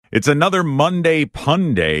It's another Monday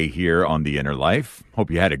Pun Day here on The Inner Life.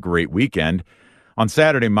 Hope you had a great weekend. On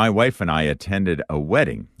Saturday, my wife and I attended a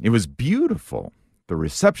wedding. It was beautiful. The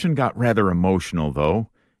reception got rather emotional, though.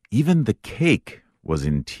 Even the cake was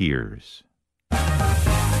in tears.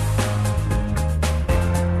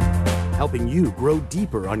 Helping you grow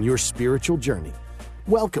deeper on your spiritual journey.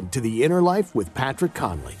 Welcome to The Inner Life with Patrick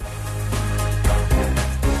Conley.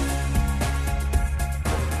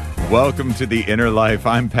 Welcome to The Inner Life.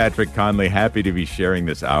 I'm Patrick Conley, happy to be sharing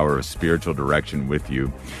this hour of spiritual direction with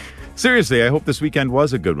you. Seriously, I hope this weekend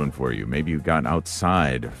was a good one for you. Maybe you got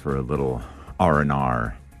outside for a little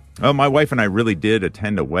R&R. Well, my wife and I really did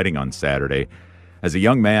attend a wedding on Saturday. As a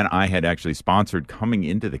young man, I had actually sponsored coming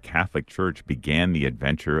into the Catholic Church, began the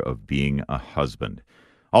adventure of being a husband.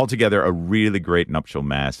 Altogether, a really great nuptial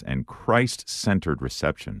mass and Christ-centered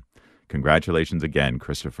reception. Congratulations again,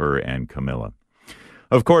 Christopher and Camilla.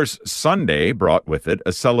 Of course, Sunday brought with it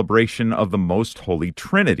a celebration of the Most Holy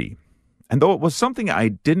Trinity. And though it was something I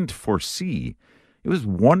didn't foresee, it was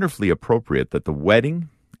wonderfully appropriate that the wedding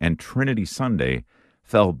and Trinity Sunday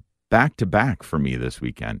fell back to back for me this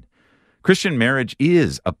weekend. Christian marriage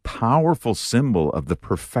is a powerful symbol of the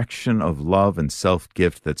perfection of love and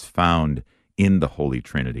self-gift that's found in the Holy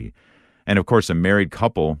Trinity. And of course, a married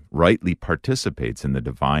couple rightly participates in the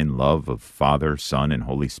divine love of Father, Son, and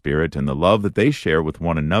Holy Spirit, and the love that they share with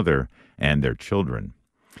one another and their children.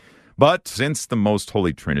 But since the Most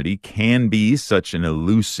Holy Trinity can be such an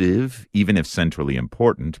elusive, even if centrally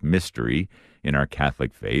important, mystery in our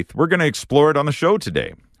Catholic faith, we're going to explore it on the show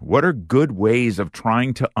today. What are good ways of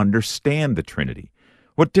trying to understand the Trinity?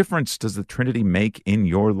 What difference does the Trinity make in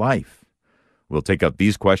your life? We'll take up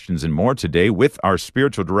these questions and more today with our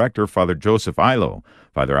spiritual director, Father Joseph Illo.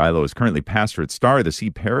 Father Illo is currently pastor at Star of the Sea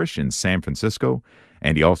Parish in San Francisco,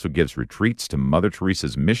 and he also gives retreats to Mother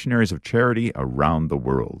Teresa's missionaries of charity around the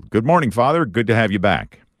world. Good morning, Father. Good to have you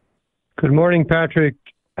back. Good morning, Patrick.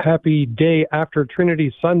 Happy day after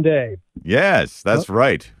Trinity Sunday. Yes, that's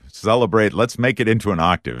right. Celebrate. Let's make it into an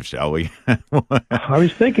octave, shall we? I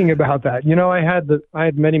was thinking about that. You know, I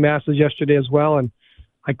had many masses yesterday as well, and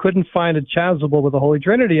I couldn't find a chasuble with the Holy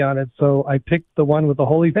Trinity on it, so I picked the one with the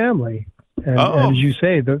Holy Family. And as you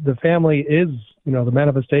say, the family is, the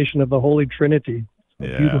manifestation of the Holy Trinity.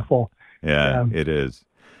 Yeah. Beautiful. Yeah, it is.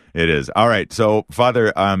 It is. All right. So,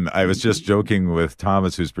 Father, I was just joking with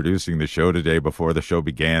Thomas, who's producing the show today, before the show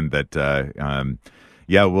began, that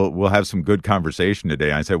we'll have some good conversation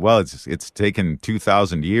today. I said, well, it's taken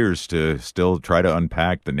 2,000 years to still try to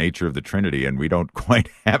unpack the nature of the Trinity, and we don't quite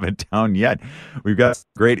have it down yet. We've got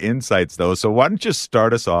great insights, though. So why don't you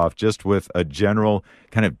start us off just with a general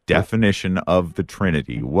kind of definition of the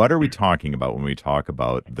Trinity? What are we talking about when we talk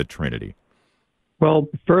about the Trinity? Well,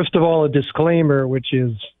 first of all, a disclaimer, which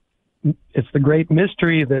is it's the great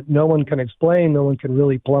mystery that no one can explain, no one can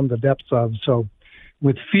really plumb the depths of. So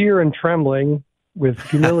with fear and trembling, with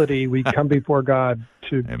humility, we come before God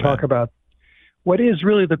to Amen. Talk about what is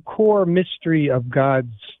really the core mystery of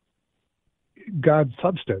God's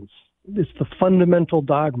substance. It's the fundamental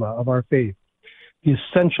dogma of our faith, the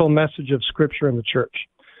essential message of Scripture and the Church.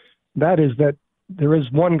 That is that there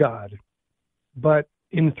is one God, but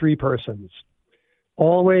in three persons,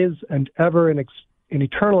 always and ever an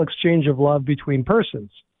eternal exchange of love between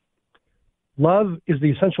persons. Love is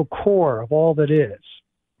the essential core of all that is.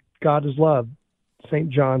 God is love, St.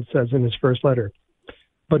 John says in his first letter.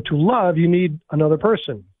 But to love, you need another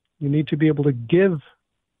person. You need to be able to give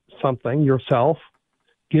something, yourself,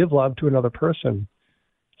 give love to another person.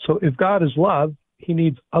 So if God is love, he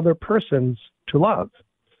needs other persons to love.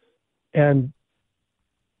 And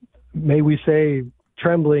may we say,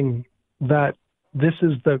 trembling, that this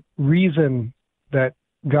is the reason that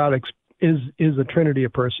God is a trinity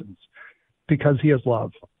of persons, because he is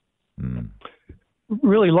love. Mm.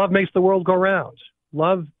 Really, love makes the world go round.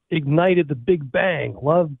 Love ignited the Big Bang.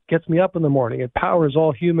 Love gets me up in the morning. It powers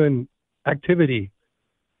all human activity,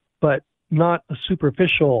 but not a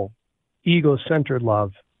superficial, ego-centered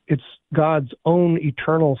love. It's God's own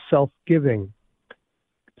eternal self-giving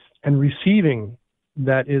and receiving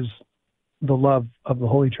that is the love of the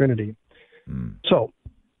Holy Trinity. Mm. So,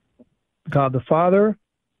 God the Father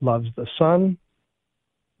loves the Son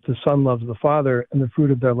loves the Father, and the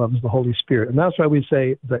fruit of their love is the Holy Spirit. And that's why we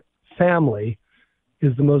say that family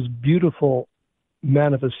is the most beautiful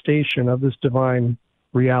manifestation of this divine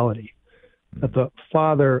reality. That the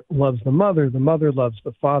Father loves the Mother loves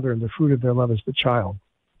the Father, and the fruit of their love is the child.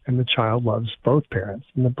 And the child loves both parents,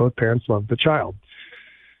 and both parents love the child.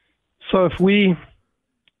 So if we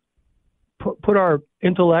put our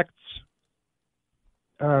intellects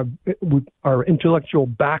our intellectual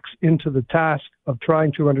backs into the task of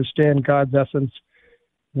trying to understand God's essence,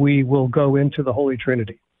 we will go into the Holy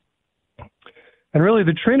Trinity. And really,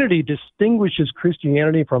 the Trinity distinguishes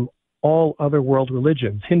Christianity from all other world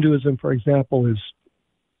religions. Hinduism, for example, is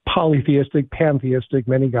polytheistic, pantheistic,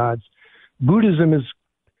 many gods. Buddhism is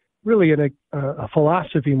really a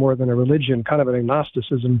philosophy more than a religion, kind of an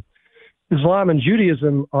agnosticism. Islam and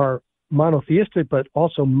Judaism are monotheistic, but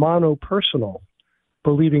also monopersonal,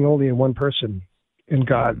 believing only in one person, in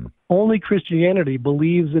God. Only Christianity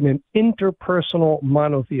believes in an interpersonal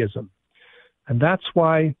monotheism. And that's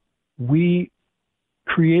why we,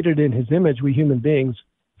 created in his image, we human beings,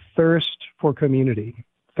 thirst for community,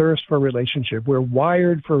 thirst for relationship. We're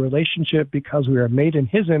wired for relationship because we are made in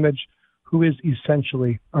his image, who is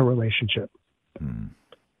essentially a relationship.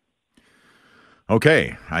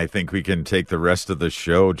 Okay, I think we can take the rest of the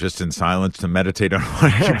show just in silence to meditate on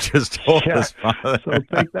what you just told us, Father. So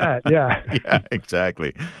take that, yeah. Yeah,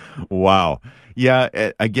 exactly. Wow.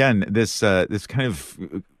 Yeah, again, this kind of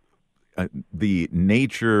the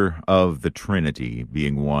nature of the Trinity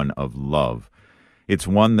being one of love. It's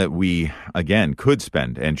one that we, again, could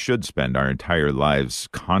spend and should spend our entire lives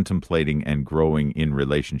contemplating and growing in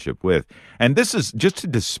relationship with. And this is just to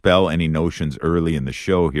dispel any notions early in the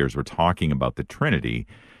show here as we're talking about the Trinity.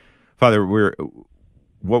 Father,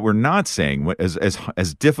 what we're not saying,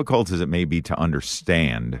 as difficult as it may be to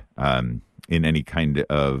understand in any kind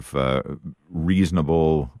of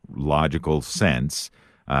reasonable, logical sense,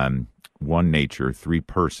 one nature, three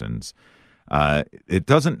persons, it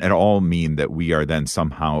doesn't at all mean that we are then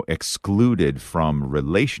somehow excluded from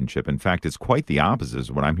relationship. In fact, it's quite the opposite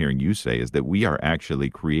of what I'm hearing you say, is that we are actually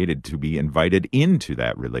created to be invited into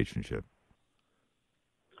that relationship.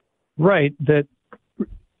 Right, that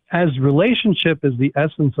as relationship is the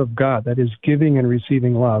essence of God, that is giving and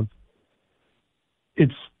receiving love,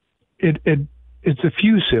 it's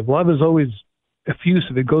effusive. Love is always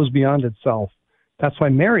effusive. It goes beyond itself. That's why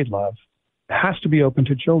married love has to be open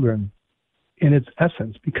to children in its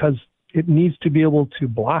essence, because it needs to be able to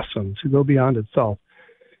blossom, to go beyond itself.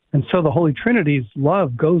 And so the Holy Trinity's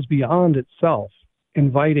love goes beyond itself,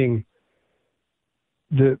 inviting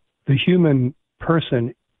the human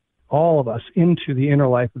person, all of us, into the inner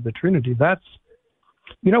life of the Trinity. That's,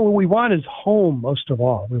 what we want is home most of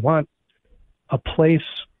all. We want a place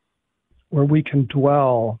where we can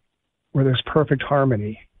dwell, where there's perfect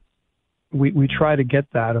harmony. We try to get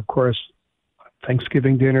that, of course,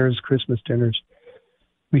 Thanksgiving dinners, Christmas dinners.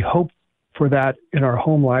 We hope for that in our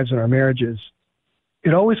home lives and our marriages.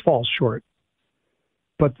 It always falls short.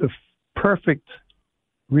 But the perfect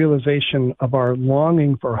realization of our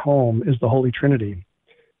longing for home is the Holy Trinity.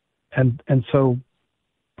 And so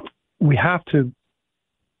we have to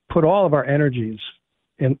put all of our energies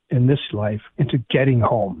in this life into getting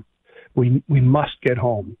home. We must get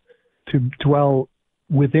home to dwell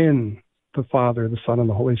within the Father, the Son, and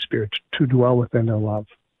the Holy Spirit, to dwell within their love.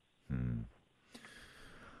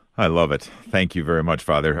 I love it. Thank you very much,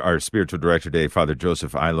 Father. Our spiritual director today, Father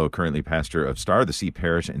Joseph Illo, currently pastor of Star of the Sea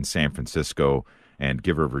Parish in San Francisco and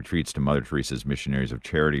giver of retreats to Mother Teresa's missionaries of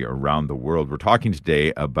charity around the world. We're talking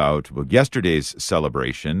today about yesterday's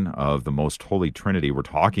celebration of the Most Holy Trinity. We're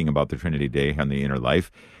talking about the Trinity Day on the Inner Life.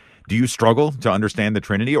 Do you struggle to understand the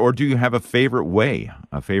Trinity, or do you have a favorite way,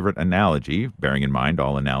 a favorite analogy, bearing in mind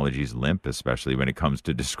all analogies limp, especially when it comes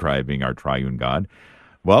to describing our triune God?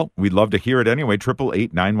 Well, we'd love to hear it anyway,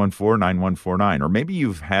 888-914-9149. Or maybe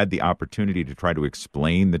you've had the opportunity to try to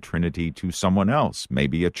explain the Trinity to someone else,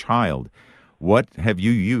 maybe a child. What have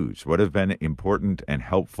you used? What have been important and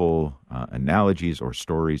helpful analogies or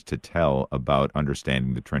stories to tell about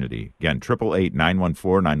understanding the Trinity? Again,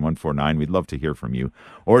 888-914-9149. We'd love to hear from you.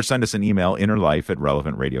 Or send us an email,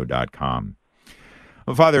 innerlife@relevantradio.com.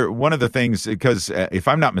 Well, Father, one of the things, because if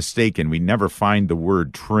I'm not mistaken, we never find the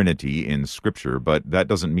word Trinity in Scripture, but that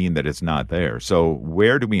doesn't mean that it's not there. So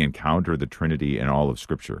where do we encounter the Trinity in all of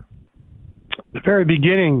Scripture? The very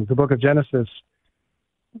beginning, the book of Genesis,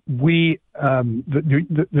 the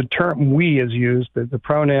term we is used, the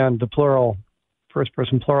pronoun, the plural, first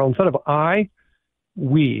person plural. Instead of I,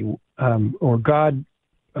 we, or God,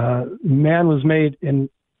 man was made in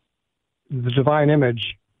the divine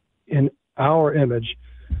image, in our image.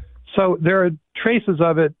 So there are traces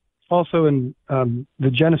of it also in the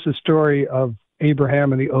Genesis story of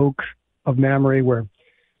Abraham and the oak of Mamre, where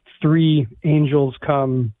three angels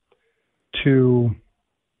come to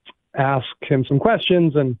ask him some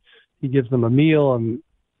questions, and he gives them a meal. And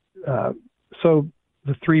so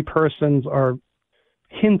the three persons are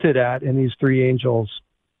hinted at in these three angels.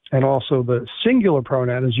 And also the singular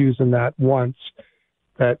pronoun is used in that once,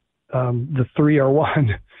 that the three are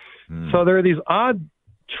one. So there are these odd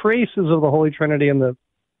traces of the Holy Trinity in the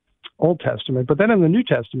Old Testament, but then in the New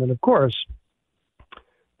Testament, of course,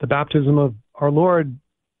 the baptism of our Lord,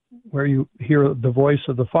 where you hear the voice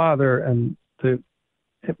of the Father and the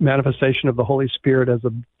manifestation of the Holy Spirit as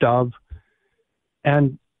a dove,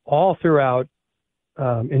 and all throughout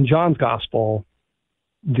in John's Gospel,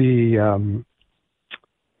 the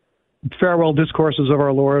farewell discourses of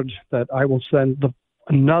our Lord, that I will send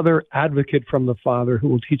another advocate from the Father who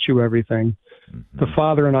will teach you everything. The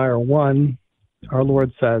Father and I are one, our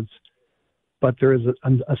Lord says, but there is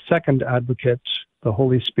a second advocate, the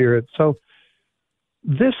Holy Spirit. So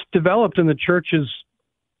this developed in the church's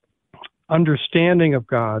understanding of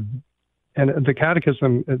God. And the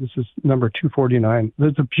Catechism, this is number 249.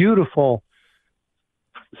 There's a beautiful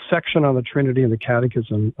section on the Trinity in the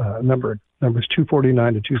Catechism, numbers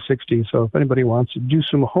 249 to 260. So if anybody wants to do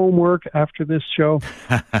some homework after this show,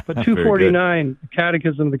 but 249,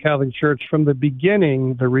 Catechism of the Catholic Church, from the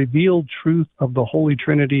beginning, the revealed truth of the Holy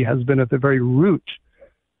Trinity has been at the very root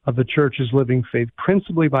of the Church's living faith,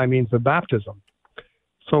 principally by means of baptism.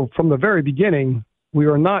 So from the very beginning, we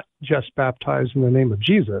are not just baptized in the name of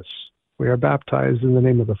Jesus. We are baptized in the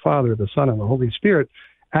name of the Father, the Son, and the Holy Spirit,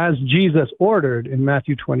 as Jesus ordered in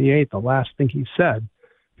Matthew 28, the last thing he said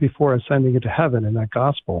before ascending into heaven in that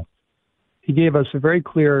gospel. He gave us a very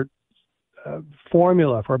clear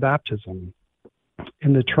formula for baptism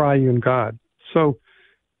in the triune God. So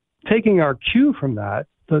taking our cue from that,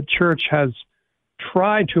 the Church has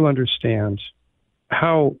tried to understand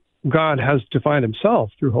how God has defined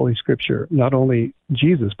himself through Holy Scripture, not only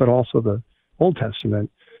Jesus, but also the Old Testament,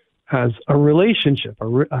 as a relationship,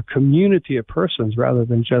 a community of persons rather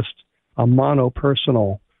than just a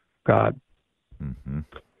monopersonal God.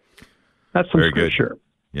 That's some Very scripture.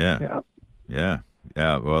 Good. Yeah.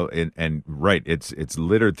 Well, and right, it's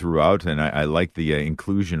littered throughout, and I like the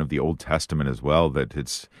inclusion of the Old Testament as well. That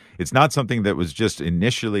it's not something that was just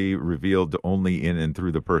initially revealed only in and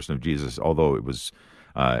through the person of Jesus, although it was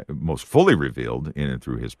most fully revealed in and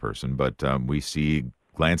through his person. But we see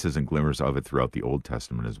glances and glimmers of it throughout the Old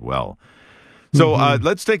Testament as well. So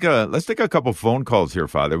let's take a couple phone calls here,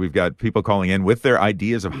 Father. We've got people calling in with their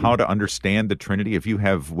ideas of how to understand the Trinity. If you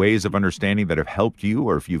have ways of understanding that have helped you,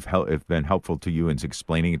 or if have been helpful to you in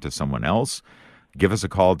explaining it to someone else, give us a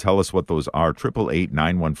call. Tell us what those are.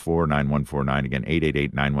 888-914-9149. Again,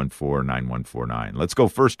 888-914-9149. Let's go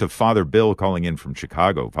first to Father Bill calling in from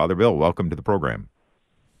Chicago. Father Bill, welcome to the program.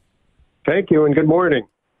 Thank you, and good morning.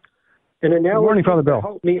 Good morning, Father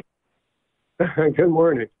Bill. Good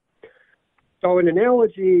morning. So an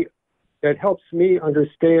analogy that helps me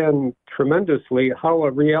understand tremendously how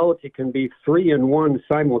a reality can be three in one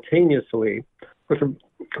simultaneously with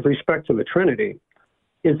respect to the Trinity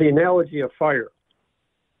is the analogy of fire.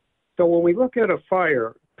 So when we look at a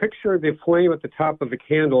fire, picture the flame at the top of the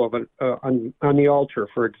candle on the altar,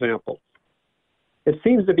 for example. It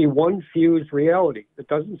seems to be one fused reality. It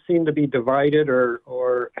doesn't seem to be divided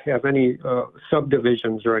or have any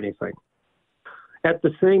subdivisions or anything. At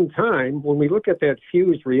the same time, when we look at that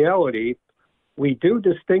fused reality, we do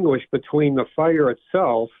distinguish between the fire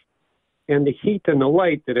itself and the heat and the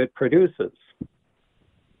light that it produces.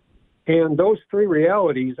 And those three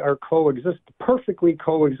realities are perfectly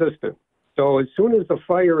coexistent. So as soon as the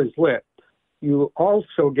fire is lit, you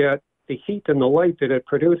also get the heat and the light that it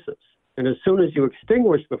produces. And as soon as you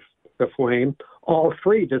extinguish the flame, all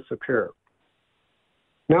three disappear.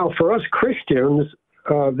 Now, for us Christians,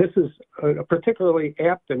 this is a particularly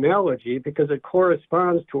apt analogy because it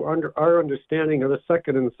corresponds to our understanding of the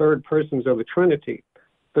second and third persons of the Trinity,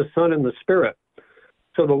 the Son and the Spirit.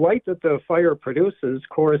 So the light that the fire produces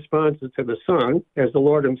corresponds to the Son, as the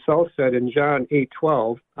Lord himself said in John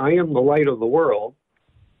 8:12, I am the light of the world,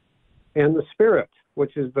 and the Spirit,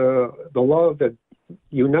 which is the love that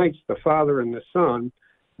unites the Father and the Son,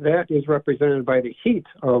 that is represented by the heat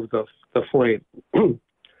of the flame.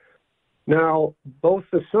 Now, both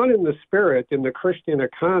the Son and the Spirit in the Christian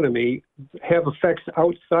economy have effects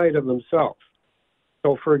outside of themselves.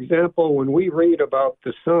 So, for example, when we read about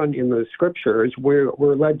the Son in the Scriptures,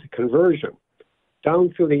 we're led to conversion.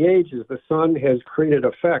 Down through the ages, the Son has created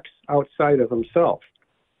effects outside of himself.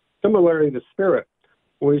 Similarly, the Spirit.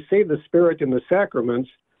 When we see the Spirit in the sacraments,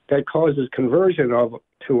 that causes conversion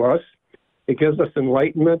to us. It gives us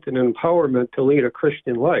enlightenment and empowerment to lead a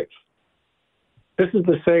Christian life. This is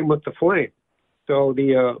the same with the flame. So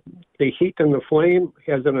the heat in the flame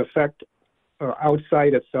has an effect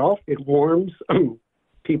outside itself. It warms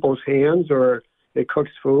people's hands or it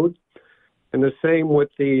cooks food. And the same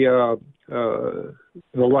with the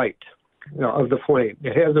light of the flame.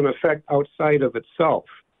 It has an effect outside of itself.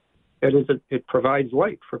 That is, it provides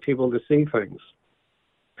light for people to see things.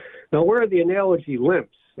 Now, where the analogy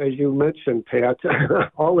limps, as you mentioned, Pat,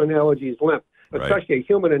 all analogies limp, especially a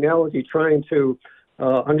human analogy trying to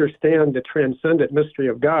understand the transcendent mystery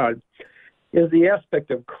of God, is the aspect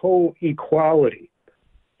of co-equality.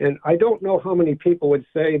 And I don't know how many people would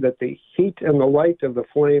say that the heat and the light of the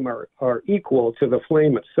flame are equal to the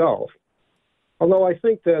flame itself. Although I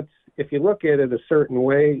think that if you look at it a certain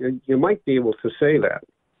way, you might be able to say that.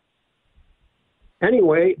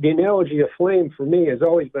 Anyway, the analogy of flame for me has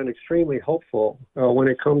always been extremely helpful when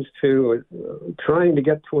it comes to trying to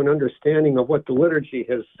get to an understanding of what the liturgy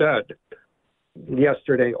has said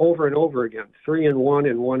yesterday over and over again, 3 in 1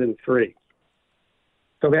 and 1 in 3.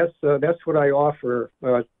 So that's what I offer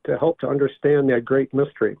to help to understand that great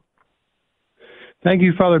mystery. Thank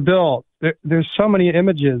you, Father Bill. There's so many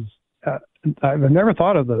images. I've never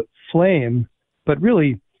thought of the flame, but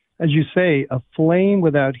really, as you say, a flame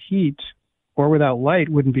without heat or without light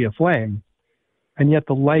wouldn't be a flame. And yet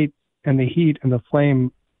the light and the heat and the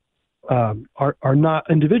flame are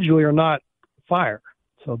not individually are not fire.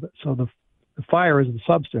 So the fire is the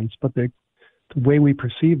substance, but the way we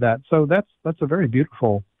perceive that. So that's a very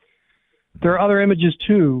beautiful. There are other images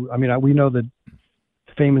too. I mean, we know that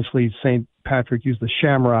famously St. Patrick used the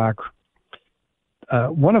shamrock.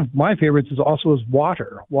 One of my favorites is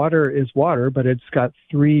water. Water is water, but it's got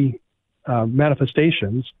 3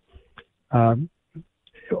 manifestations, as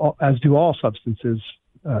do all substances,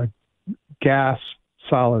 gas,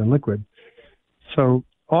 solid, and liquid. So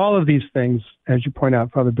all of these things, as you point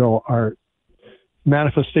out, Father Bill, are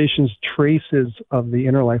manifestations, traces of the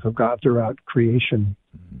inner life of God throughout creation.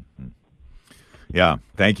 Mm-hmm. Yeah,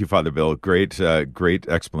 thank you, Father Bill. Great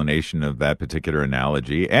explanation of that particular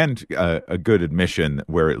analogy, and a good admission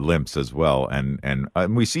where it limps as well. And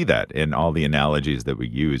we see that in all the analogies that we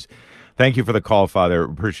use. Thank you for the call, Father.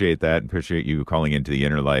 Appreciate that. Appreciate you calling into the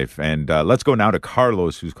Inner Life. And let's go now to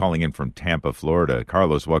Carlos, who's calling in from Tampa, Florida.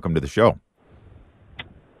 Carlos, welcome to the show.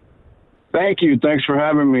 Thank you. Thanks for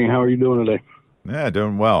having me. How are you doing today? Yeah,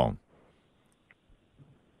 doing well.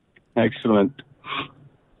 Excellent.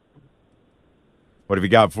 What have you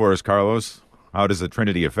got for us, Carlos? How does the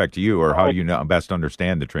Trinity affect you, or how do you best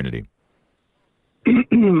understand the Trinity?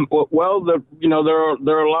 Well, there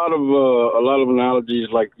are a lot of analogies,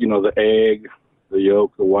 like the egg, the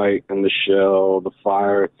yolk, the white, and the shell, the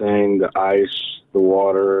fire thing, the ice, the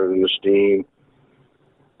water, and the steam.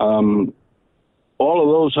 All of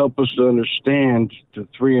those help us to understand the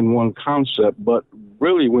 3 in 1 concept, but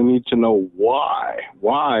really we need to know why.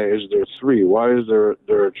 Why is there 3? Why is there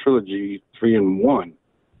a trilogy 3 in 1?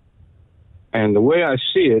 And the way I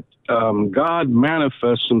see it, God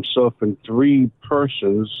manifests himself in 3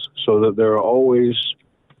 persons so that there are always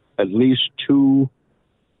at least 2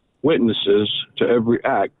 witnesses to every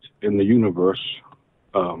act in the universe,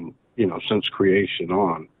 since creation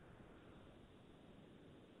on.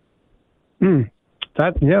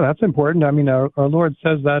 That's important. I mean, our Lord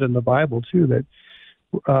says that in the Bible too, that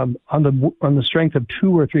on the strength of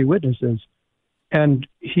 2 or 3 witnesses, and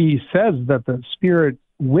he says that the Spirit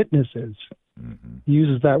witnesses. Mm-hmm. He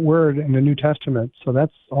uses that word in the New Testament, so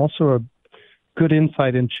that's also a good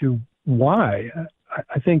insight into why.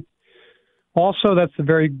 I think also that's a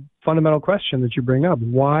very fundamental question that you bring up.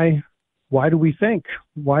 Why do we think?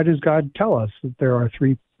 Why does God tell us that there are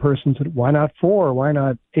 3 persons? Why not 4? Why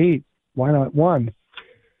not 8? Why not 1?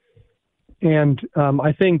 And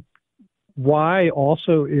I think why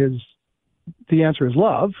also is, the answer is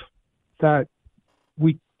love, that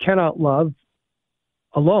we cannot love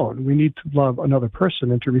alone. We need to love another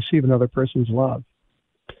person and to receive another person's love.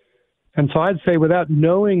 And so I'd say without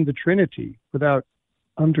knowing the Trinity, without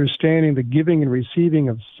understanding the giving and receiving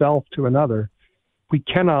of self to another, we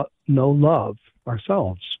cannot know love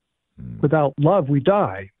ourselves. Without love, we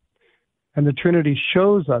die. And the Trinity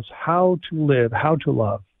shows us how to live, how to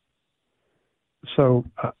love. So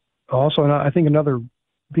also, I think another,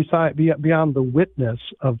 beyond the witness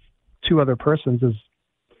of 2 other persons, is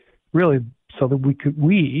really so that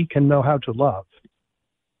we can know how to love.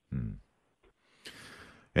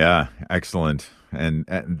 Yeah, excellent. And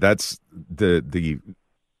that's the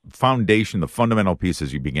foundation, the fundamental piece,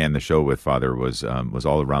 as you began the show with, Father, was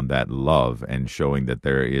all around that love, and showing that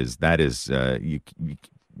you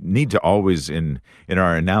need to always, in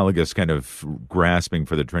our analogous kind of grasping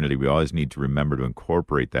for the Trinity, we always need to remember to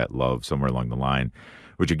incorporate that love somewhere along the line.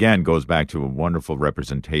 which again goes back to a wonderful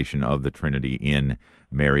representation of the Trinity in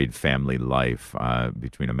married family life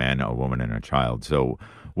between a man, a woman, and a child. So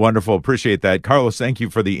wonderful. Appreciate that. Carlos, thank you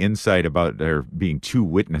for the insight about there being two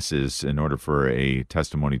witnesses in order for a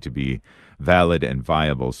testimony to be valid and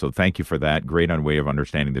viable. So thank you for that. Great way of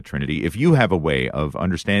understanding the Trinity. If you have a way of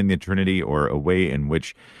understanding the Trinity or a way in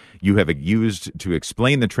which you have used to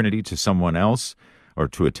explain the Trinity to someone else, or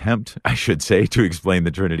to attempt, I should say, to explain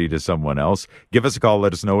the Trinity to someone else, give us a call.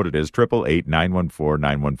 Let us know what it is.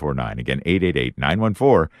 888-914-9149. Again,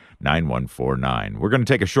 888-914-9149. We're going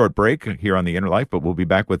to take a short break here on The Inner Life, but we'll be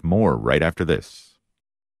back with more right after this.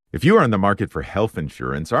 If you are in the market for health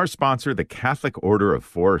insurance, our sponsor, the Catholic Order of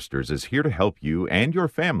Foresters, is here to help you and your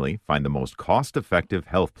family find the most cost-effective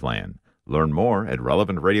health plan. Learn more at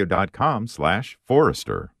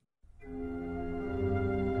relevantradio.com/Forester.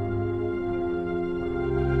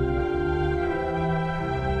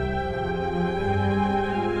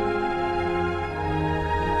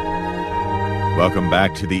 Welcome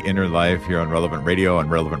back to The Inner Life here on Relevant Radio, on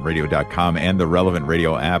relevantradio.com and the Relevant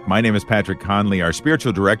Radio app. My name is Patrick Conley. Our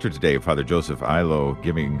spiritual director today, Father Joseph Illo,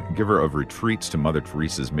 giver of retreats to Mother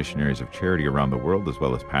Teresa's Missionaries of Charity around the world, as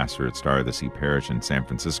well as pastor at Star of the Sea Parish in San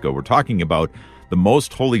Francisco. We're talking about the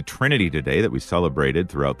Most Holy Trinity today that we celebrated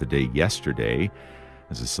throughout the day yesterday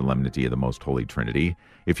as a solemnity of the Most Holy Trinity.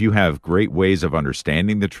 If you have great ways of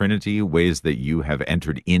understanding the Trinity, ways that you have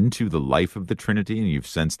entered into the life of the Trinity, and you've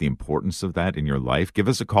sensed the importance of that in your life, give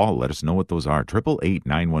us a call. Let us know what those are.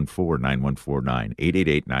 888-914-9149.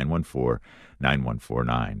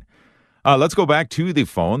 888-914-9149. Let's go back to the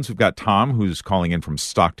phones. We've got Tom, who's calling in from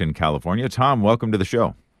Stockton, California. Tom, welcome to the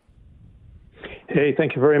show. Hey,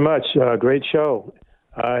 thank you very much. Great show.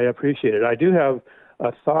 I appreciate it. I do have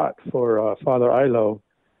a thought for Father Illo.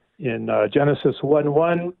 In Genesis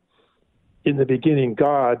 1:1, in the beginning,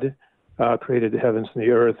 God created the heavens and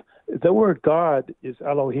the earth. The word God is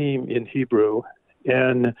Elohim in Hebrew,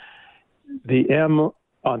 and the M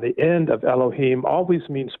on the end of Elohim always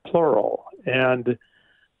means plural. And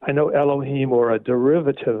I know Elohim, or a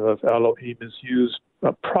derivative of Elohim, is used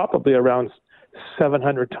probably around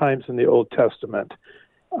 700 times in the Old Testament.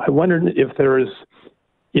 I wondered if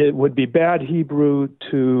it would be bad Hebrew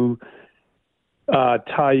to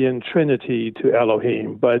tie in Trinity to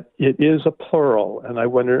Elohim, but it is a plural, and I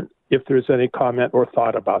wonder if there's any comment or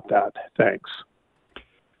thought about that. Thanks.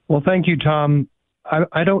 Well, thank you, Tom.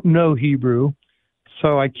 I don't know Hebrew,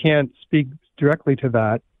 so I can't speak directly to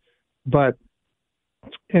that, but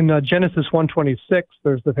in Genesis 1:26,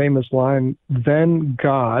 there's the famous line, "Then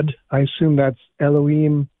God," I assume that's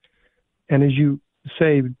Elohim, and as you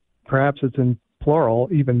say, perhaps it's in plural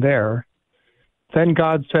even there. Then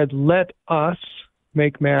God said, "Let us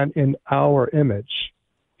make man in our image.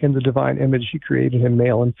 In the divine image, he created him,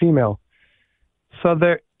 male and female." So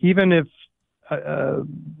there, even if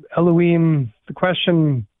Elohim, the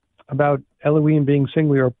question about Elohim being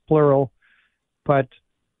singular or plural, but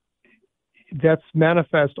that's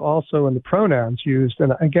manifest also in the pronouns used.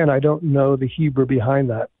 And again, I don't know the Hebrew behind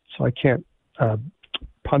that, so I can't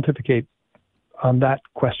pontificate on that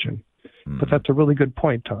question. But that's a really good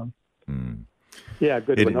point, Tom. Yeah,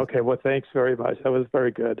 good one. Okay, well, thanks very much. That was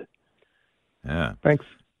very good. Yeah. Thanks.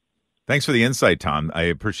 Thanks for the insight, Tom. I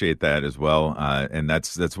appreciate that as well. And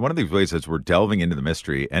that's one of these ways as we're delving into the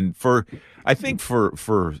mystery. And I think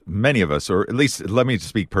for many of us, or at least let me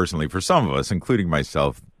speak personally, for some of us, including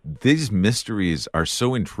myself, these mysteries are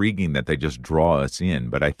so intriguing that they just draw us in.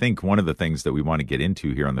 But I think one of the things that we want to get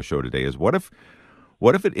into here on the show today is what if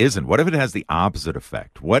it isn't? What if it has the opposite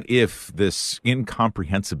effect? What if this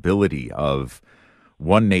incomprehensibility of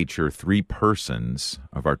one nature, three persons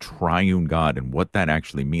of our triune God, and what that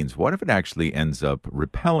actually means? What if it actually ends up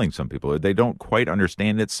repelling some people? They don't quite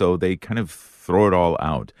understand it, so they kind of throw it all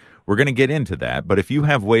out. We're going to get into that, but if you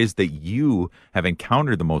have ways that you have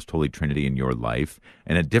encountered the Most Holy Trinity in your life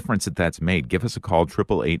and a difference that's made, give us a call,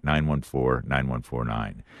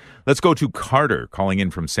 888-914-9149. Let's go to Carter, calling in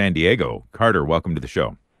from San Diego. Carter, welcome to the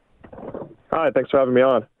show. Hi, thanks for having me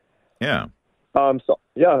on. Yeah. So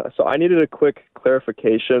I needed a quick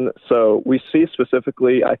clarification. So we see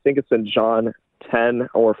specifically, I think it's in John 10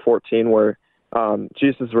 or 14, where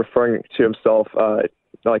Jesus is referring to himself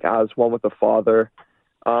like as one with the Father.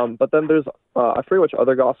 But then there's, I forget which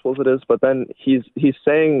other Gospels it is, but then he's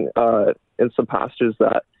saying in some passages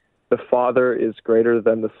that the Father is greater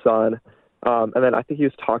than the Son. And then I think he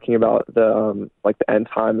was talking about the end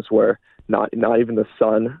times where not even the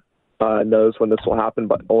Son knows when this will happen,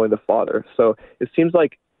 but only the Father. So it seems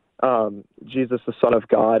like Jesus, the Son of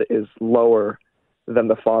God, is lower than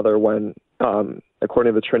the Father when,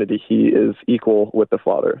 according to the Trinity, he is equal with the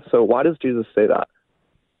Father. So why does Jesus say that?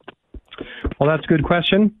 Well, that's a good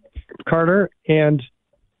question, Carter. And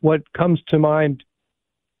what comes to mind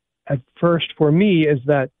at first for me is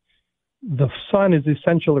that the Son is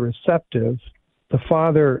essentially receptive. The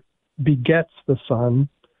Father begets the Son,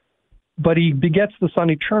 but he begets the Son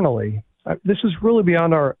eternally. This is really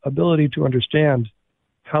beyond our ability to understand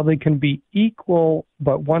how they can be equal,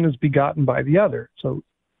 but one is begotten by the other. So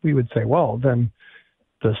we would say, well, then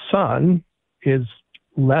the Son is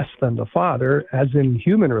less than the Father, as in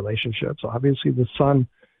human relationships. Obviously, the Son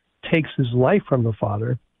takes his life from the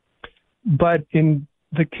Father. But in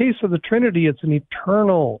the case of the Trinity, it's an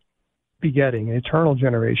eternal begetting, an eternal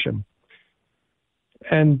generation.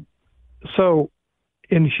 And so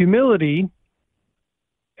in humility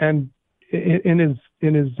and in his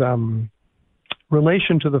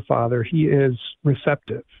relation to the Father, he is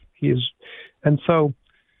receptive. And so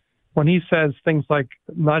when he says things like,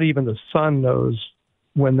 not even the Son knows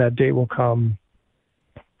when that day will come,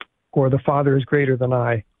 or the Father is greater than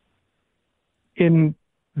I, in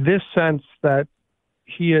this sense that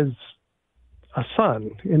he is a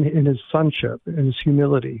son in his sonship, in his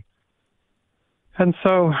humility. And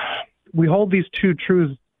so we hold these two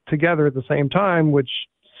truths together at the same time, which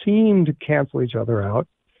seem to cancel each other out,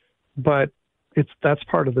 but that's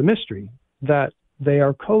part of the mystery, that they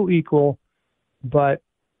are co-equal, but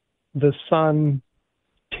the Son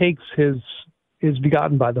is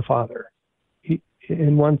begotten by the Father. He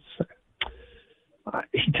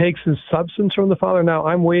takes his substance from the Father. Now,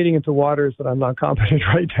 I'm wading into waters that I'm not competent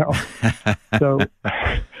right now. So,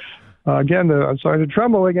 again, I'm starting to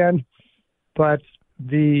tremble again. But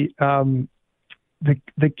the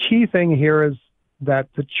key thing here is that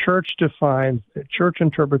the church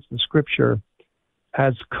interprets the Scripture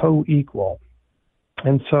as co-equal.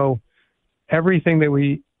 And so everything that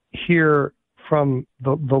we hear from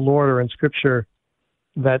the Lord or in Scripture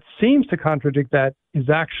that seems to contradict that is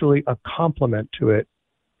actually a complement to it,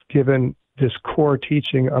 given this core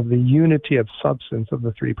teaching of the unity of substance of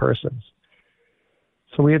the three persons.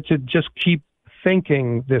 So we have to just keep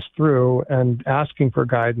thinking this through and asking for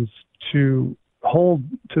guidance to hold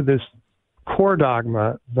to this core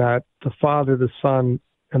dogma that the Father, the Son,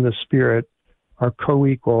 and the Spirit are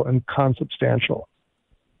co-equal and consubstantial.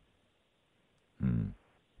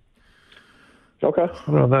 Okay. I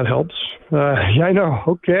don't know if that helps. Yeah, I know.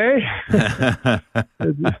 Okay.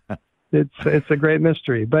 It's a great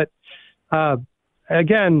mystery. But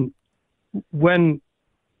again, when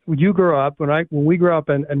you grow up, when we grow up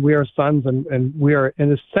and we are sons and we are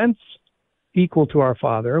in a sense equal to our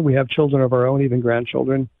Father, we have children of our own, even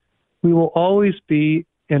grandchildren, we will always be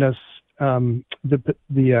in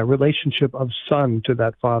the relationship of son to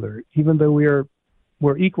that Father, even though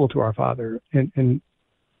we're equal to our Father in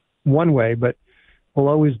one way, but will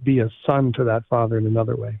always be a son to that Father in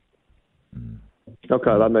another way.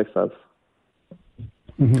 Okay, that makes sense.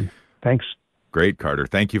 Mm-hmm. Thanks. Great, Carter.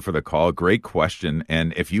 Thank you for the call. Great question.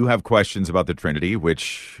 And if you have questions about the Trinity,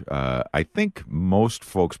 which I think most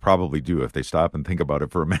folks probably do, if they stop and think about it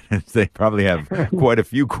for a minute, they probably have quite a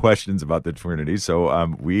few questions about the Trinity.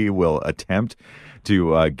 So we will attempt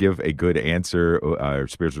to give a good answer. Our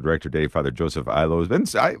spiritual director today, Father Joseph Illo,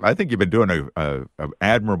 I think you've been doing an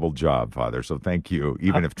admirable job, Father. So thank you,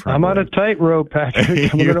 even if trembling. I'm on a tightrope,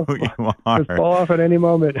 Patrick. I'm going to fall off at any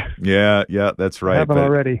moment. Yeah, that's right. I haven't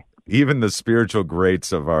already. Even the spiritual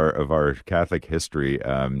greats of our Catholic history,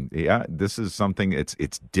 this is something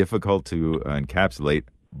it's difficult to encapsulate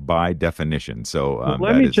by definition. So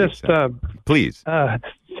let me just please.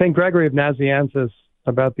 St. Gregory of Nazianzus,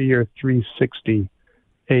 about the year 360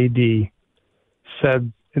 A.D.,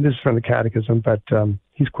 said, and this is from the Catechism, but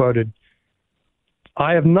he's quoted,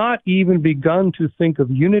 "I have not even begun to think of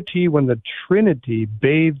unity when the Trinity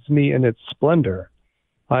bathes me in its splendor.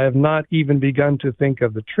 I have not even begun to think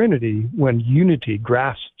of the Trinity when unity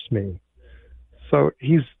grasps me." So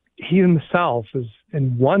he himself is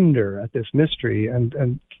in wonder at this mystery,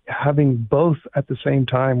 and having both at the same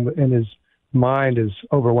time in his mind is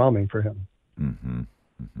overwhelming for him. Mm-hmm.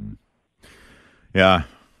 Mm-hmm. Yeah,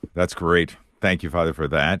 that's great. Thank you, Father, for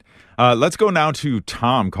that. Let's go now to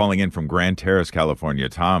Tom calling in from Grand Terrace, California.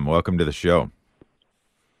 Tom, welcome to the show.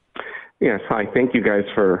 Yes, hi. Thank you guys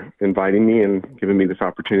for inviting me and giving me this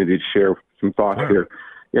opportunity to share some thoughts here.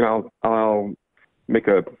 I'll make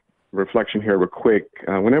a reflection here real quick.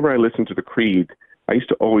 Whenever I listen to the Creed, I used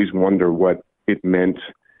to always wonder what it meant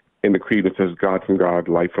in the Creed that says God from God,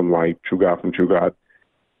 life from life, true God from true God.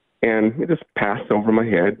 And it just passed over my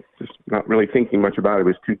head, just not really thinking much about it. It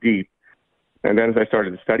was too deep. And then as I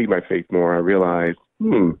started to study my faith more, I realized,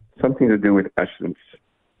 something to do with essence,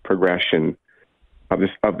 progression, of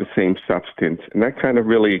the same substance. And that kind of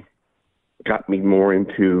really got me more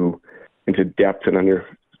into into depth and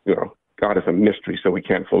God is a mystery, so we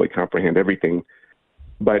can't fully comprehend everything.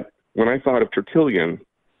 But when I thought of Tertullian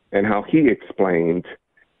and how he explained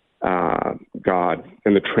God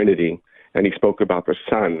and the Trinity, and he spoke about the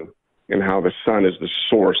sun and how the sun is the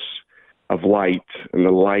source of light, and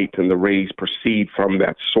the light and the rays proceed from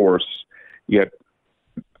that source, yet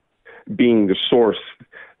being the source,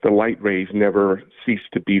 the light rays never cease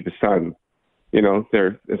to be the sun.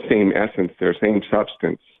 They're the same essence, they're the same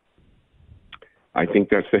substance. I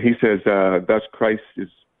think he says, thus Christ is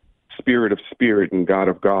spirit of spirit and God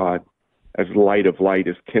of God, as light of light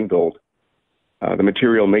is kindled. The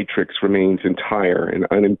material matrix remains entire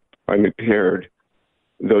and unimpaired,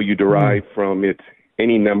 though you derive from it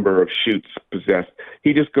any number of shoots possessed.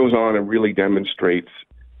 He just goes on and really demonstrates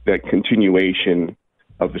that continuation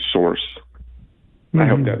of the source. I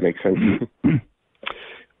hope that makes sense.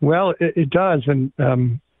 Well, it does. And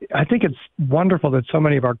I think it's wonderful that so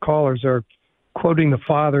many of our callers are quoting the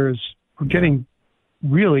fathers. We're getting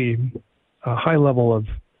really a high level of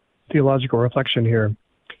theological reflection here.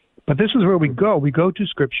 But this is where we go. We go to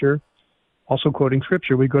Scripture, also quoting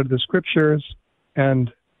Scripture. We go to the Scriptures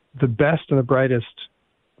and the best and the brightest,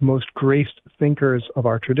 most graced thinkers of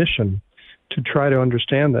our tradition to try to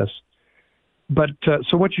understand this. But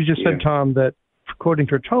so what you just said, Tom, that quoting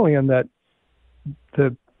Tertullian, that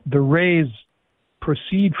the rays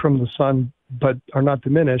proceed from the sun but are not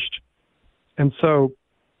diminished. And so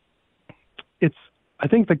I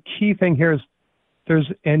think the key thing here is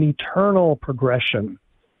there's an eternal progression.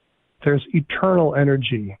 There's eternal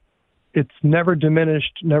energy. It's never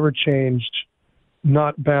diminished, never changed,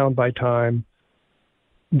 not bound by time.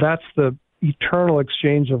 That's the eternal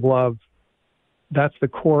exchange of love. That's the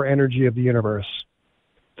core energy of the universe.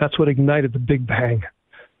 That's what ignited the Big Bang,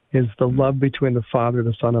 is the love between the Father,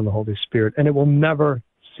 the Son, and the Holy Spirit. And it will never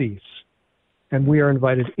cease. And we are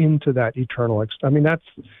invited into that eternal.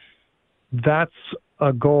 That's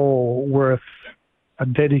a goal worth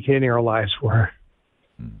dedicating our lives for.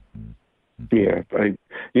 Yeah,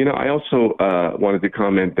 I also wanted to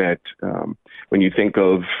comment that when you think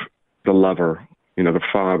of the lover, the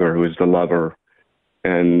Father who is the lover,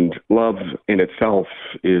 and love in itself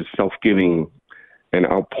is self-giving and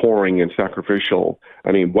outpouring and sacrificial.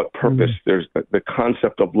 What purpose? There's the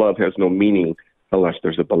concept of love has no meaning unless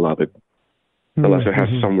there's a beloved, unless it has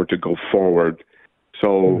somewhere to go forward.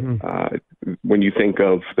 So when you think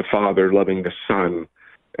of the Father loving the Son,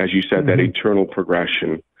 as you said, that eternal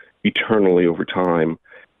progression, eternally over time,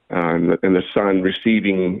 and the Son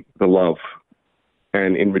receiving the love,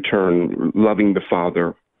 and in return loving the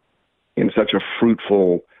Father in such a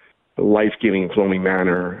fruitful, life-giving, flowing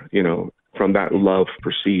manner, from that love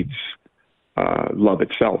proceeds love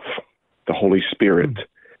itself, the Holy Spirit,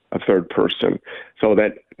 a third person. So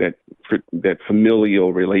that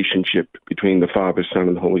familial relationship between the Father, Son,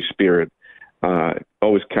 and the Holy Spirit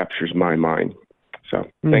always captures my mind. So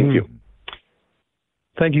thank you.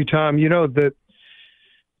 Thank you, Tom.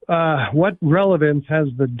 What relevance has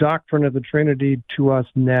the doctrine of the Trinity to us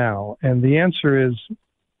now? And the answer is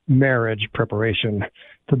marriage preparation.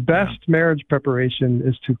 The best marriage preparation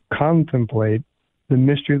is to contemplate the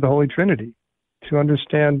mystery of the Holy Trinity, to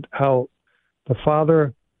understand how the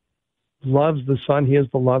Father loves the Son. He is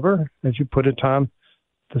the lover, as you put it, Tom.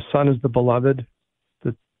 The Son is the beloved.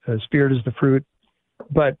 The Spirit is the fruit.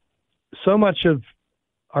 But so much of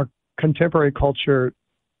our contemporary culture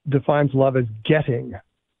defines love as getting,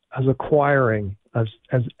 as acquiring, as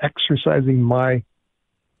exercising my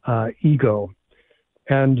ego.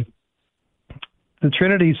 And the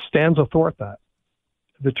Trinity stands athwart that.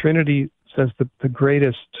 The Trinity says that the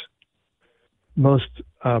greatest, most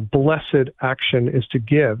blessed action is to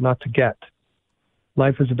give, not to get.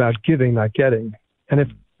 Life is about giving, not getting. And if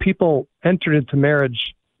people entered into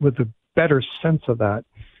marriage with a better sense of that,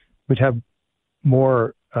 we'd have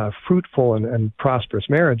more fruitful and prosperous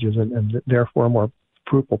marriages, and therefore a more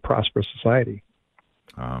fruitful, prosperous society.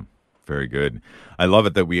 Very good. I love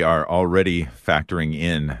it that we are already factoring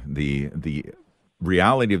in the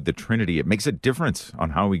reality of the Trinity. It makes a difference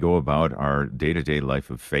on how we go about our day-to-day life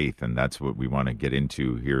of faith, and that's what we want to get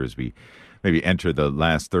into here as we maybe enter the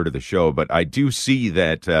last third of the show. But I do see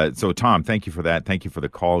that, so Tom, thank you for that. Thank you for the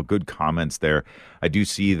call. Good comments there. I do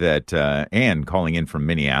see that Ann calling in from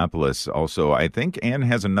Minneapolis also. I think Ann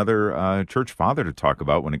has another church father to talk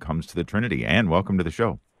about when it comes to the Trinity. Ann, welcome to the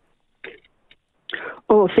show.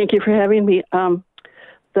 Oh, thank you for having me.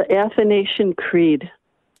 The Athanasian Creed,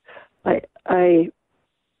 I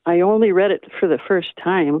only read it for the first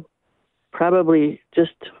time, probably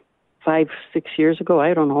just 5-6 years ago,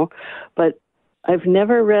 I don't know. But I've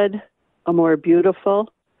never read a more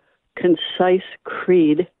beautiful, concise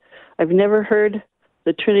creed. I've never heard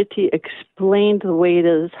the Trinity explained the way it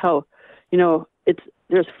is. How,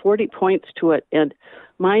 there's 40 points to it, and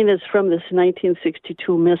mine is from this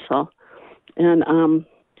 1962 missal, and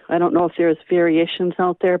I don't know if there's variations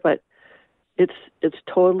out there, but it's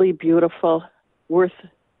totally beautiful, worth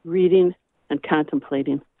reading and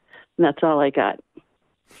contemplating. And that's all I got.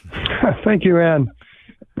 Thank you, Ann.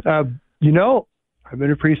 I've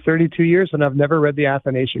been a priest 32 years, and I've never read the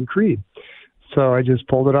Athanasian Creed. So I just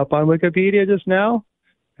pulled it up on Wikipedia just now,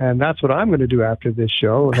 and that's what I'm going to do after this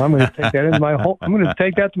show. I'm going to take that I'm going to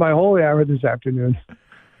take that to my holy hour this afternoon.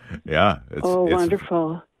 Yeah. It's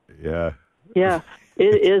wonderful. Yeah. Yeah.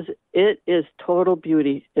 It is total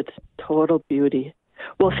beauty. It's total beaut.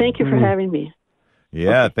 Well, thank you for having me.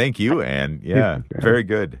 Yeah, thank you, Ann. Yeah, very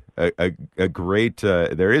good. A great.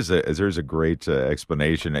 There's a great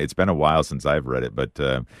explanation. It's been a while since I've read it, but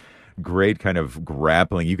great kind of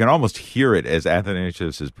grappling. You can almost hear it as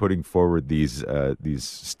Athanasius is putting forward these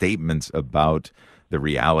statements about the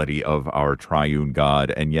reality of our triune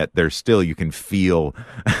God, and yet there's still, you can feel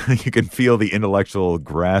the intellectual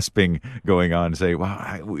grasping going on, say,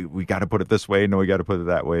 wow, we got to put it this way, no, we got to put it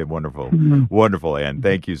that way. Wonderful, Ann.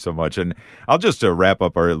 Thank you so much. And I'll just wrap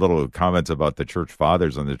up our little comments about the Church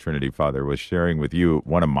Fathers on the Trinity. Father was sharing with you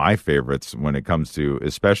one of my favorites when it comes to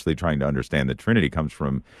especially trying to understand the Trinity comes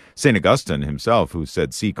from St. Augustine himself, who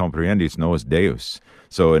said, si comprehendis nos Deus.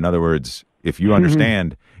 So in other words, if you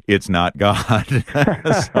understand, it's not God.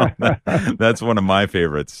 So that's one of my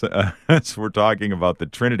favorites. So we're talking about the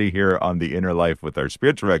Trinity here on The Inner Life with our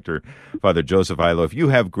spiritual director, Father Joseph Illo. If you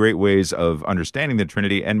have great ways of understanding the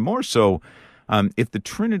Trinity, and more so, if the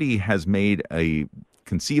Trinity has made a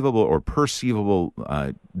conceivable or perceivable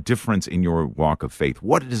difference in your walk of faith,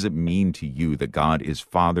 what does it mean to you that God is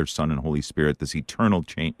Father, Son, and Holy Spirit, this eternal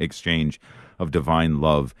exchange of divine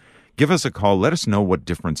love? Give us a call. Let us know what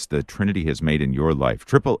difference the Trinity has made in your life.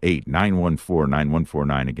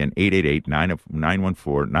 888-914-9149. Again,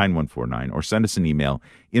 888-914-9149. Or send us an email,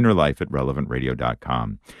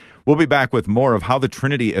 innerlife@relevantradio.com. We'll be back with more of how the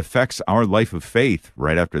Trinity affects our life of faith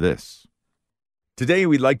right after this. Today,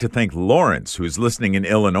 we'd like to thank Lawrence, who is listening in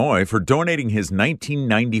Illinois, for donating his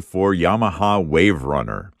 1994 Yamaha Wave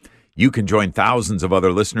Runner. You can join thousands of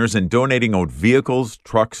other listeners in donating out vehicles,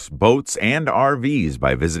 trucks, boats, and RVs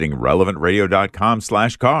by visiting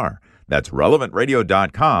relevantradio.com/car. That's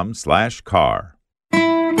relevantradio.com/car.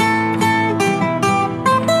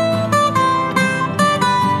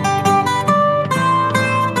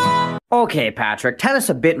 Okay, Patrick, tell us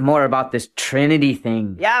a bit more about this Trinity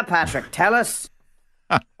thing. Yeah, Patrick, tell us.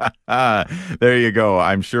 There you go.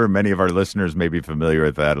 I'm sure many of our listeners may be familiar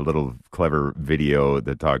with that, a little clever video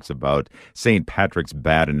that talks about St. Patrick's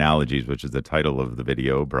Bad Analogies, which is the title of the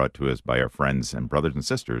video brought to us by our friends and brothers and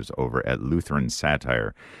sisters over at Lutheran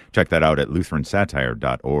Satire. Check that out at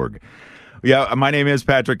lutheransatire.org. Yeah, my name is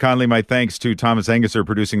Patrick Conley. My thanks to Thomas Anguser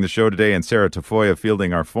producing the show today and Sarah Tafoya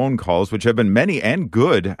fielding our phone calls, which have been many and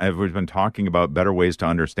good. We've been talking about better ways to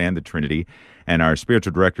understand the Trinity. And our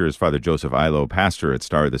spiritual director is Father Joseph Illo, pastor at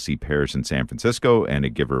Star of the Sea Parish in San Francisco and a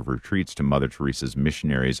giver of retreats to Mother Teresa's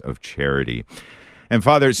Missionaries of Charity. And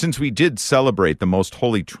Father, since we did celebrate the Most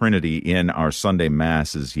Holy Trinity in our Sunday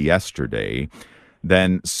Masses yesterday,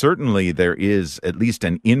 then certainly there is at least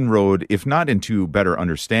an inroad, if not into better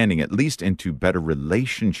understanding, at least into better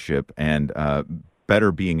relationship and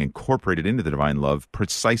better being incorporated into the divine love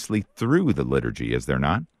precisely through the liturgy, is there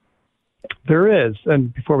not? There is.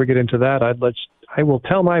 And before we get into that, I will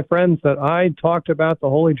tell my friends that I talked about the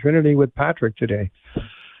Holy Trinity with Patrick today.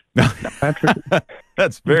 Patrick,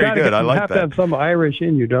 that's very good. I like that. You have to have some Irish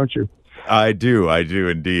in you, don't you? I do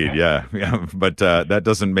indeed, yeah. But that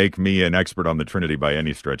doesn't make me an expert on the Trinity by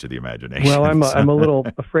any stretch of the imagination. Well, I'm a little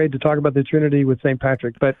afraid to talk about the Trinity with St.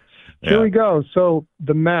 Patrick, but here we go. So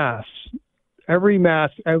the Mass, every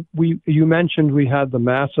Mass, you mentioned we had the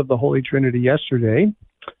Mass of the Holy Trinity yesterday,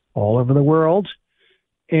 all over the world,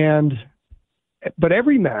 but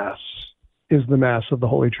every Mass is the Mass of the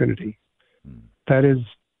Holy Trinity. That is,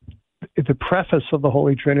 the preface of the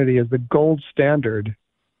Holy Trinity is the gold standard,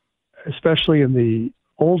 especially in the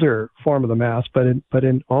older form of the Mass, but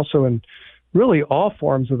also in really all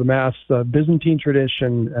forms of the Mass, the Byzantine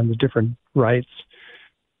tradition and the different rites.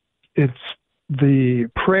 The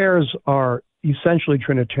prayers are essentially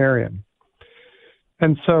Trinitarian.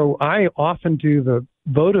 And so I often do the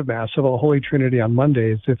votive Mass of the Holy Trinity on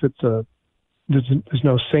Mondays if there's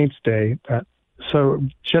no Saints' Day. So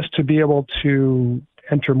just to be able to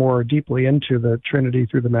enter more deeply into the Trinity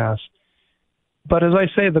through the Mass. But as I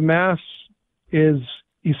say, the Mass is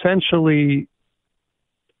essentially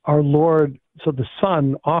our Lord, so the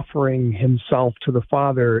Son offering himself to the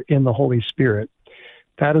Father in the Holy Spirit.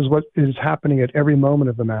 That is what is happening at every moment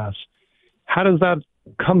of the Mass. How does that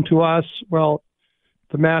come to us? Well,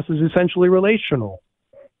 the Mass is essentially relational.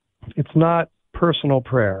 It's not personal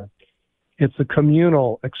prayer. It's a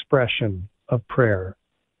communal expression of prayer,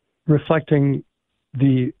 reflecting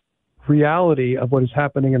the reality of what is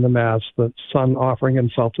happening in the Mass, the Son offering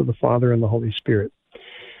himself to the Father and the Holy Spirit.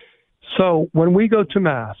 So when we go to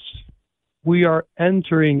Mass, we are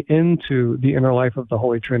entering into the inner life of the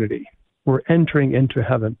Holy Trinity. We're entering into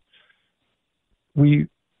heaven. We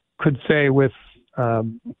could say with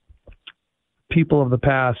people of the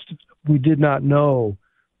past, we did not know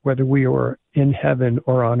whether we were in heaven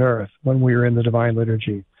or on earth when we were in the Divine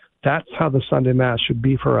Liturgy. That's how the Sunday Mass should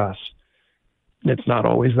be for us. It's not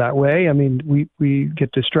always that way. I mean, we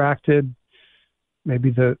get distracted. Maybe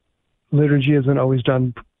the liturgy isn't always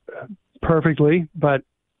done perfectly, but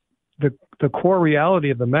the core reality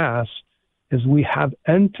of the Mass is we have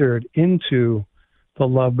entered into the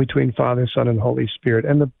love between Father, Son, and Holy Spirit.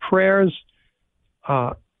 And the prayers,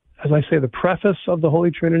 as I say, the preface of the Holy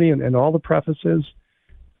Trinity and all the prefaces,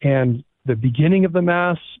 and the beginning of the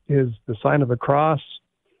Mass is the sign of the cross.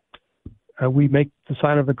 We make the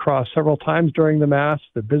sign of the cross several times during the Mass.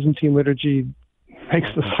 The Byzantine liturgy makes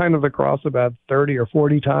the sign of the cross about 30 or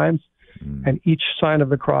 40 times. And each sign of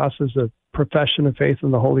the cross is a profession of faith in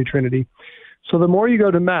the Holy Trinity. So the more you go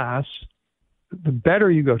to Mass, the better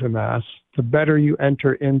you go to Mass, the better you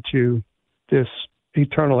enter into this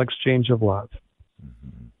eternal exchange of love.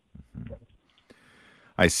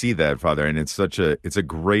 I see that, Father, and it's a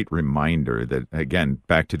great reminder that, again,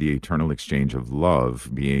 back to the eternal exchange of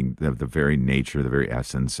love being the very nature, the very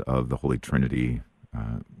essence of the Holy Trinity.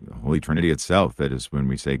 Holy Trinity itself, that is when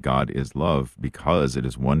we say God is love, because it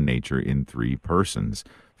is one nature in three persons,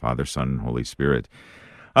 Father, Son, and Holy Spirit.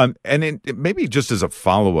 Maybe just as a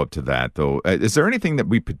follow-up to that, though, is there anything that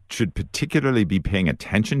we should particularly be paying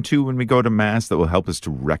attention to when we go to Mass that will help us to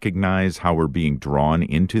recognize how we're being drawn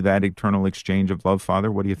into that eternal exchange of love, Father?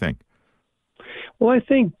 What do you think? Well, I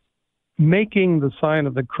think making the sign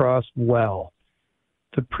of the cross well.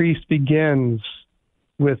 The priest begins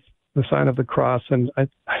with the sign of the cross, and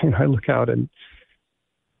I look out and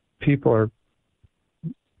people are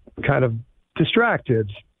kind of distracted,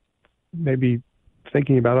 maybe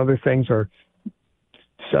thinking about other things or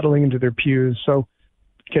settling into their pews. So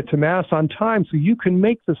get to Mass on time so you can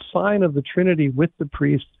make the sign of the Trinity with the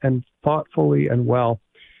priest and thoughtfully and well.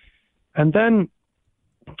 And then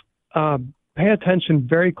pay attention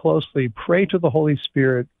very closely. Pray to the Holy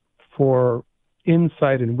Spirit for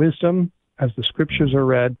insight and wisdom as the scriptures are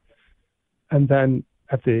read. And then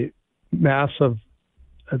at the Mass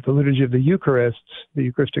at the Liturgy of the Eucharist, the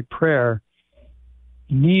Eucharistic prayer,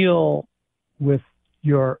 kneel with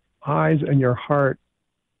your eyes and your heart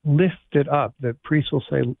lifted up. The priest will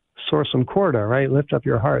say, "Sursum corda," right? Lift up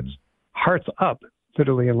your hearts. Hearts up,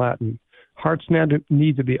 literally in Latin. Hearts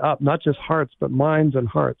need to be up, not just hearts, but minds and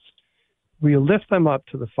hearts. We lift them up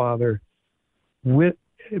to the Father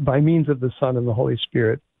by means of the Son and the Holy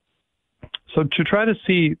Spirit. So to try to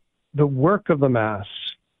see the work of the Mass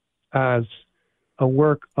as a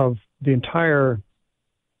work of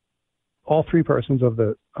all three persons of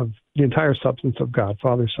the entire substance of God,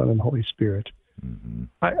 Father, Son, and Holy Spirit. Mm-hmm.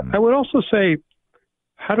 I would also say,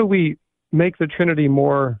 how do we make the Trinity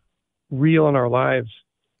more real in our lives?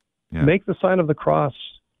 Yeah. Make the sign of the cross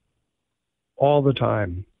all the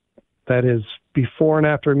time. That is, before and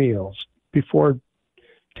after meals, before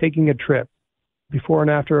taking a trip, before and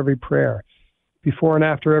after every prayer, before and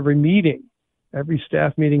after every meeting, every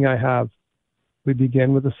staff meeting I have, we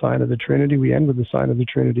begin with the sign of the Trinity. We end with the sign of the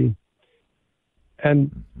Trinity.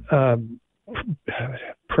 And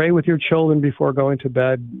pray with your children before going to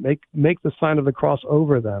bed. Make the sign of the cross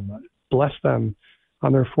over them. Bless them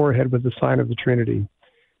on their forehead with the sign of the Trinity.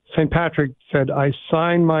 St. Patrick said, "I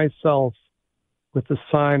sign myself with the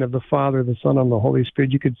sign of the Father, the Son, and the Holy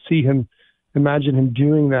Spirit." You could see him, imagine him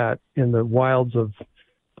doing that in the wilds of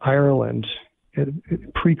Ireland,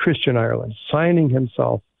 pre-Christian Ireland, signing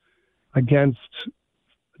himself against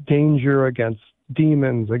danger, against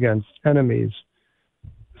demons, against enemies.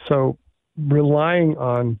 So relying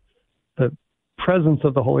on the presence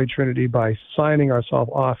of the Holy Trinity by signing ourselves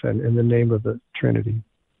often in the name of the Trinity.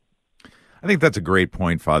 I think that's a great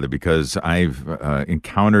point, Father, because I've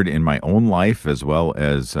encountered in my own life, as well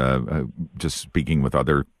as just speaking with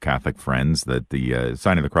other Catholic friends, that the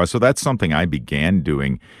sign of the cross. So that's something I began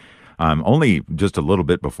doing only just a little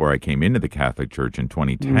bit before I came into the Catholic Church in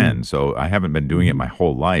 2010. So I haven't been doing it my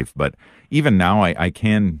whole life. But even now, I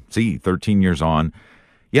can see 13 years on,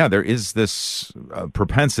 yeah, there is this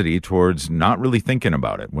propensity towards not really thinking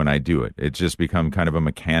about it when I do it. It's just become kind of a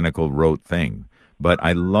mechanical, rote thing. But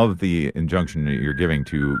I love the injunction that you're giving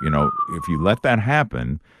to, if you let that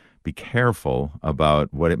happen, be careful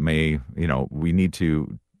about what it may, we need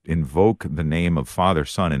to invoke the name of Father,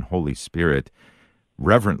 Son, and Holy Spirit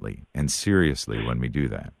reverently and seriously when we do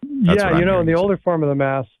that. That's in the older form of the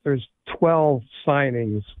Mass, there's 12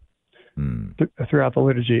 signings throughout the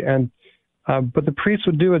liturgy. But the priests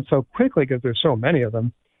would do it so quickly because there's so many of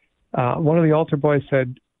them. One of the altar boys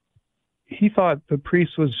said he thought the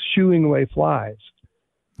priest was shooing away flies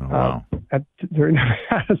during the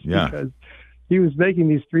Mass because he was making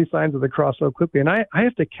these 3 signs of the cross so quickly. And I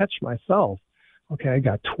have to catch myself. Okay, I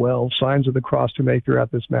got 12 signs of the cross to make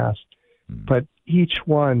throughout this Mass. But each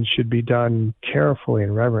one should be done carefully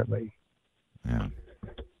and reverently.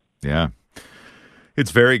 Yeah.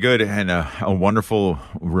 It's very good and a wonderful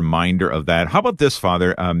reminder of that. How about this,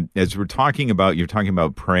 Father? As you're talking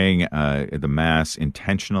about praying the Mass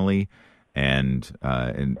intentionally and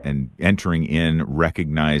entering in,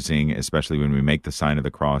 recognizing, especially when we make the sign of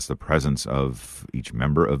the cross, the presence of each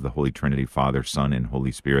member of the Holy Trinity, Father, Son, and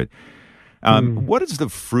Holy Spirit. What is the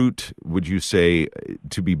fruit, would you say,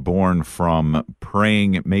 to be born from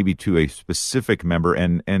praying maybe to a specific member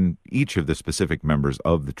and each of the specific members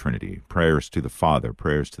of the Trinity? Prayers to the Father,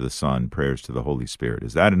 prayers to the Son, prayers to the Holy Spirit.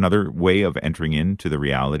 Is that another way of entering into the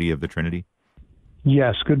reality of the Trinity?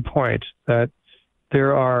 Yes, good point. That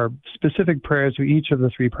there are specific prayers to each of the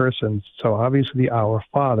 3 persons. So obviously the Our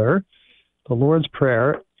Father, the Lord's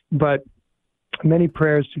Prayer, but many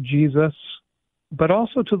prayers to Jesus, but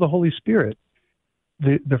also to the Holy Spirit,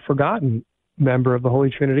 the forgotten member of the Holy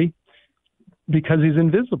Trinity, because he's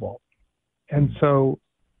invisible. And so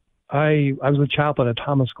I was a chaplain at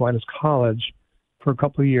Thomas Aquinas College for a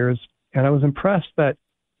couple of years, and I was impressed that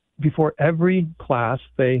before every class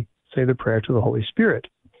they say the prayer to the Holy Spirit,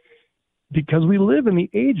 because we live in the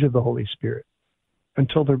age of the Holy Spirit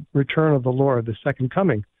until the return of the Lord, the second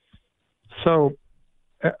coming. So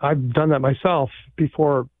I've done that myself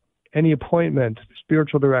before any appointment,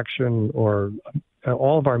 spiritual direction, or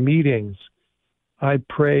all of our meetings. I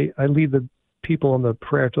lead the people in the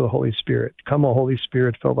prayer to the Holy Spirit. Come, O Holy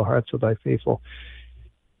Spirit, fill the hearts of thy faithful.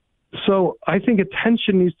 So I think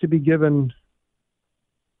attention needs to be given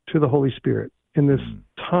to the Holy Spirit in this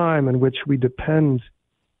time in which we depend.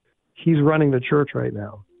 He's running the church right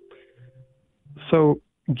now. So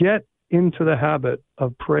get into the habit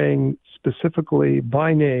of praying specifically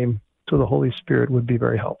by name to the Holy Spirit would be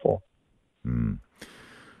very helpful.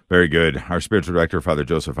 Very good. Our spiritual director, Father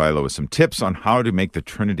Joseph Illo, with some tips on how to make the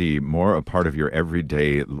Trinity more a part of your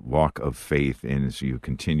everyday walk of faith as you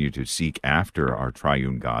continue to seek after our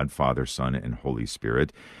triune God, Father, Son, and Holy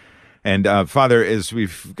Spirit. And Father, as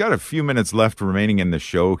we've got a few minutes left remaining in the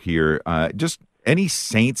show here, just any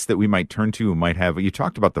saints that we might turn to who might have, you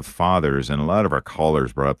talked about the fathers, and a lot of our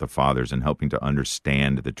callers brought up the fathers and helping to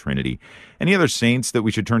understand the Trinity. Any other saints that we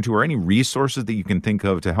should turn to, or any resources that you can think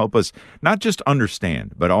of to help us not just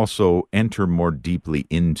understand, but also enter more deeply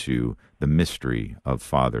into the mystery of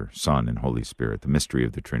Father, Son, and Holy Spirit, the mystery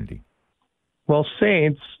of the Trinity? Well,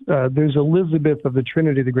 saints, there's Elizabeth of the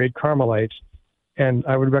Trinity, the great Carmelite, and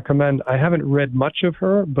I would recommend, I haven't read much of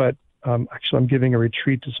her, but actually, I'm giving a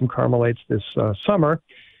retreat to some Carmelites this summer,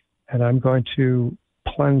 and I'm going to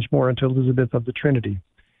plunge more into Elizabeth of the Trinity.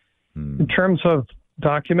 In terms of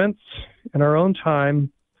documents, in our own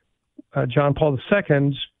time, John Paul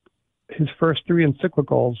II, his first 3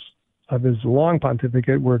 encyclicals of his long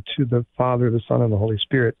pontificate were to the Father, the Son, and the Holy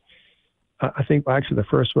Spirit. I think actually the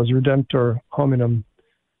first was Redemptor Hominum,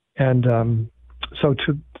 and so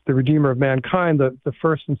to the Redeemer of mankind, the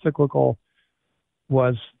first encyclical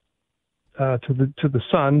was to the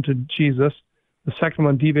Son, to Jesus. The second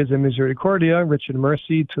one, Dives et Misericordia, rich in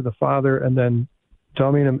mercy, to the Father, and then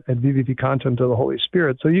Dominum et Vivificantem to the Holy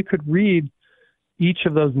Spirit. So you could read each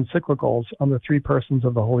of those encyclicals on the 3 persons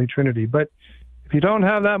of the Holy Trinity. But if you don't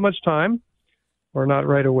have that much time, or not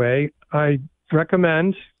right away, I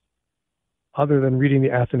recommend, other than reading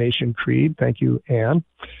the Athanasian Creed, thank you, Anne,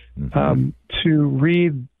 to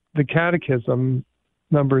read the Catechism,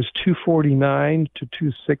 numbers 249 to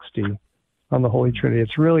 260 on the Holy Trinity.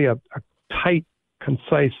 It's really a tight,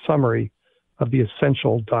 concise summary of the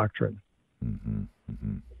essential doctrine.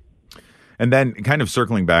 And then kind of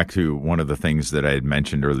circling back to one of the things that I had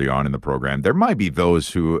mentioned early on in the program, there might be those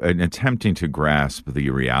who, in attempting to grasp the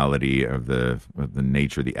reality of the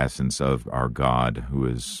nature, the essence of our God, who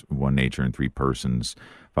is one nature in 3 persons,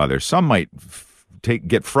 Father, some might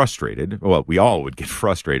get frustrated. Well, we all would get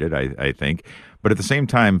frustrated, I think, But at the same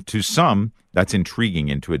time, to some, that's intriguing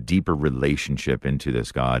into a deeper relationship into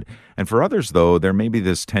this God. And for others, though, there may be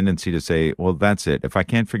this tendency to say, well, that's it. If I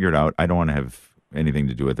can't figure it out, I don't want to have anything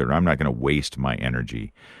to do with it, or I'm not going to waste my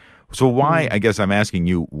energy. So why, I guess I'm asking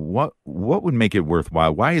you, what would make it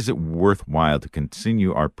worthwhile? Why is it worthwhile to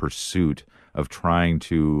continue our pursuit of trying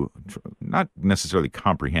to, not necessarily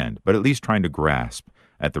comprehend, but at least trying to grasp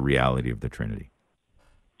at the reality of the Trinity?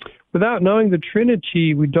 Without knowing the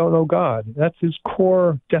Trinity, we don't know God. That's his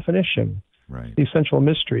core definition, right? The essential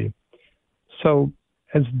mystery. So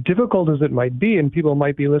as difficult as it might be, and people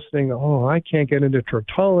might be listening, oh, I can't get into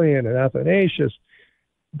Tertullian and Athanasius,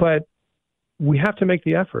 but we have to make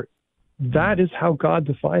the effort. That is how God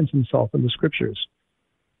defines himself in the scriptures.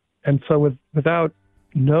 And so without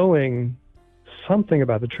knowing something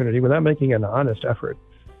about the Trinity, without making an honest effort,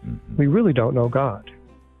 we really don't know God.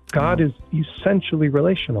 God is essentially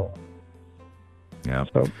relational. Yeah.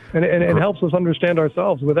 So, and it helps us understand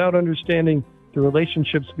ourselves. Without understanding the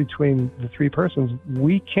relationships between the three persons,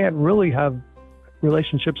 we can't really have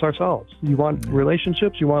relationships ourselves. You want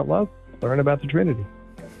relationships? You want love? Learn about the Trinity.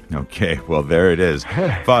 Okay, well, there it is.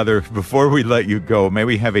 Father, before we let you go, may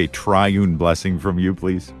we have a triune blessing from you,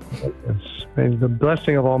 please? Yes. May the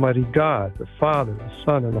blessing of Almighty God, the Father, the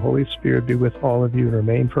Son, and the Holy Spirit be with all of you and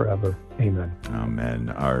remain forever. Amen. Amen.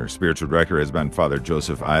 Our spiritual director has been Father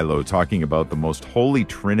Joseph Illo, talking about the most holy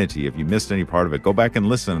Trinity. If you missed any part of it, go back and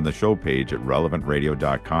listen on the show page at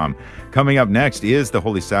relevantradio.com. Coming up next is the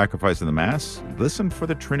Holy Sacrifice of the Mass. Listen for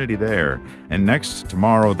the Trinity there. And next,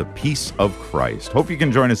 tomorrow, the peace of Christ. Hope you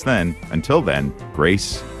can join us then. Until then,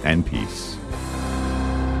 grace and peace.